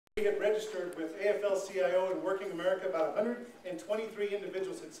Get registered with AFL-CIO and Working America. About 123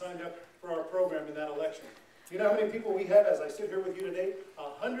 individuals had signed up for our program in that election. You know how many people we have as I sit here with you today?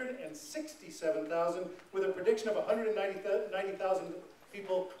 167,000 with a prediction of 190,000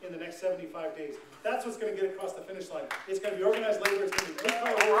 people in the next 75 days. That's what's going to get across the finish line. It's going to be organized labor. It's going to be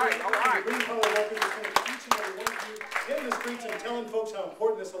blue-collar workers. It's going to be green-collar workers. It's going to be each and every one of you getting the streets and telling folks how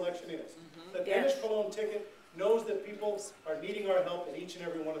important this election is. The Danish Cologne ticket knows that people are needing our help in each and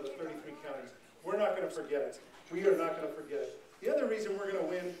every one of the 33 counties. We're not going to forget it. We are not going to forget it. The other reason we're going to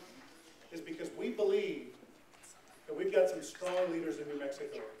win is because we believe that we've got some strong leaders in New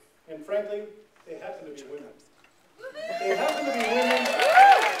Mexico. And frankly, they happen to be women. They happen to be women.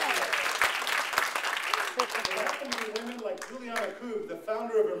 They happen to be women like Juliana Kug, the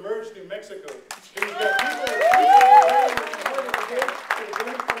founder of Emerge New Mexico. Who's got people that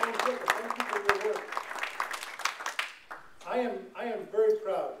thank you for your work. I am very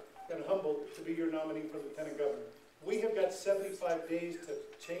proud and humbled to be your nominee for Lieutenant Governor. We have got 75 days to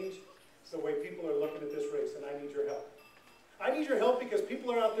change the way people are looking at this race, and I need your help. I need your help because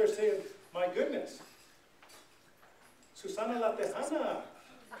people are out there saying, my goodness, Susana La Tejana,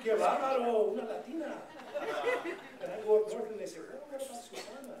 que bárbaro, una Latina. And I go up north and they say, well, what about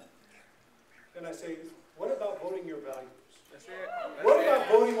Susana? And I say, what about voting your values? That's it. What about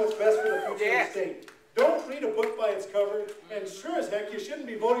voting what's best for the future of the state? Don't read a book by its cover, and sure as heck, you shouldn't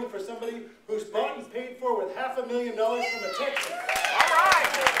be voting for somebody who's bought and paid for with $500,000 from a Texan. All right.